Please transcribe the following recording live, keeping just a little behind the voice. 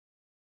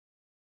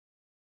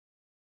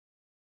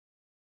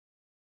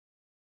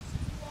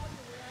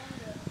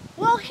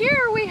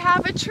here we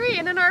have a tree,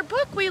 and in our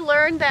book we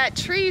learned that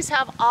trees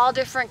have all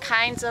different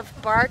kinds of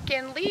bark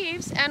and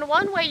leaves, and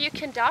one way you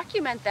can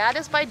document that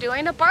is by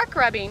doing a bark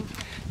rubbing.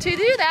 To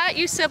do that,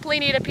 you simply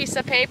need a piece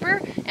of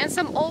paper and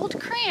some old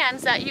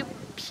crayons that you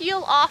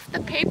peel off the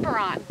paper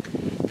on.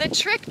 The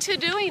trick to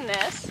doing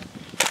this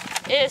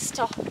is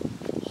to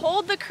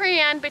hold the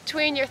crayon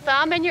between your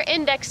thumb and your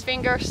index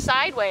finger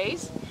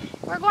sideways.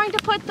 We're going to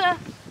put the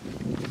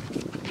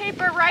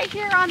paper right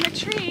here on the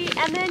tree,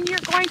 and then you're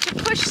going to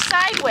push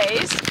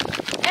sideways,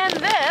 and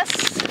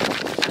this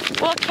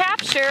will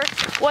capture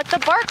what the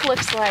bark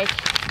looks like.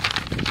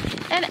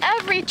 And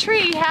every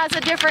tree has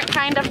a different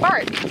kind of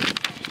bark.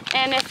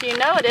 And if you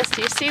notice,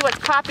 do you see what's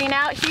popping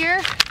out here?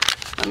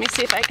 Let me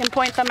see if I can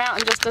point them out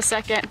in just a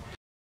second.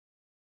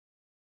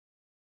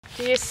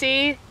 Do you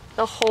see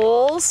the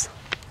holes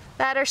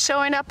that are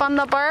showing up on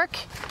the bark?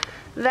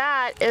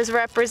 That is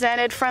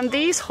represented from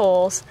these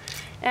holes.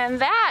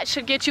 And that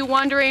should get you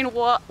wondering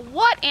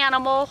what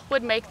animal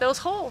would make those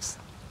holes.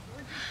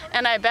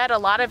 And I bet a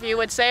lot of you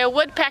would say a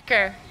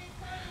woodpecker.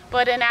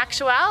 But in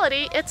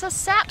actuality, it's a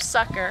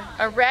sapsucker,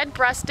 a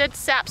red-breasted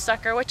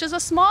sapsucker, which is a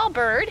small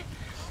bird.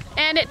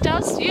 And it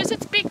does use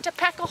its beak to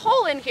peck a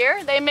hole in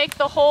here. They make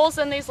the holes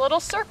in these little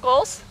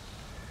circles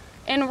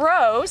in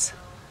rows,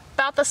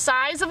 about the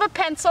size of a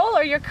pencil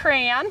or your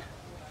crayon.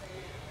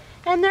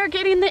 And they're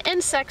getting the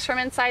insects from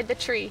inside the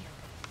tree.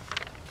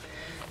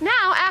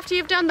 Now, after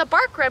you've done the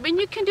bark rubbing,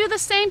 you can do the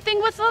same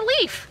thing with a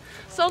leaf.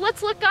 So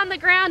let's look on the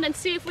ground and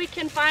see if we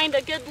can find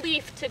a good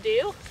leaf to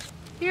do.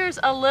 Here's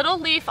a little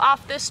leaf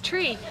off this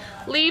tree.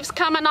 Leaves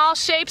come in all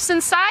shapes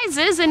and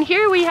sizes, and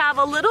here we have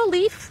a little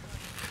leaf.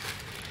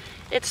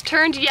 It's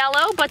turned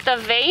yellow, but the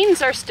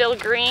veins are still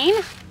green.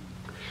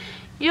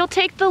 You'll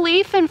take the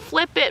leaf and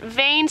flip it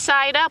vein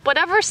side up,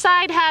 whatever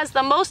side has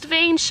the most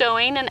veins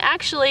showing, and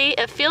actually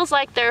it feels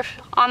like they're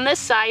on this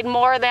side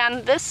more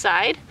than this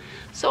side.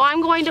 So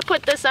I'm going to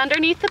put this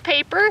underneath the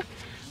paper,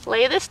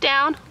 lay this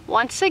down.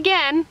 Once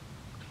again,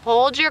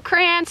 hold your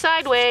crayon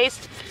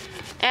sideways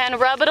and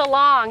rub it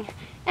along.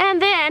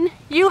 And then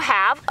you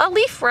have a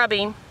leaf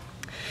rubbing.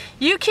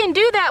 You can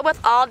do that with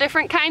all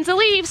different kinds of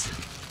leaves.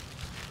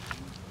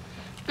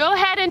 Go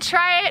ahead and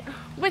try it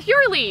with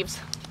your leaves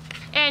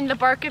and the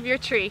bark of your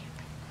tree.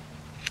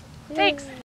 Thanks.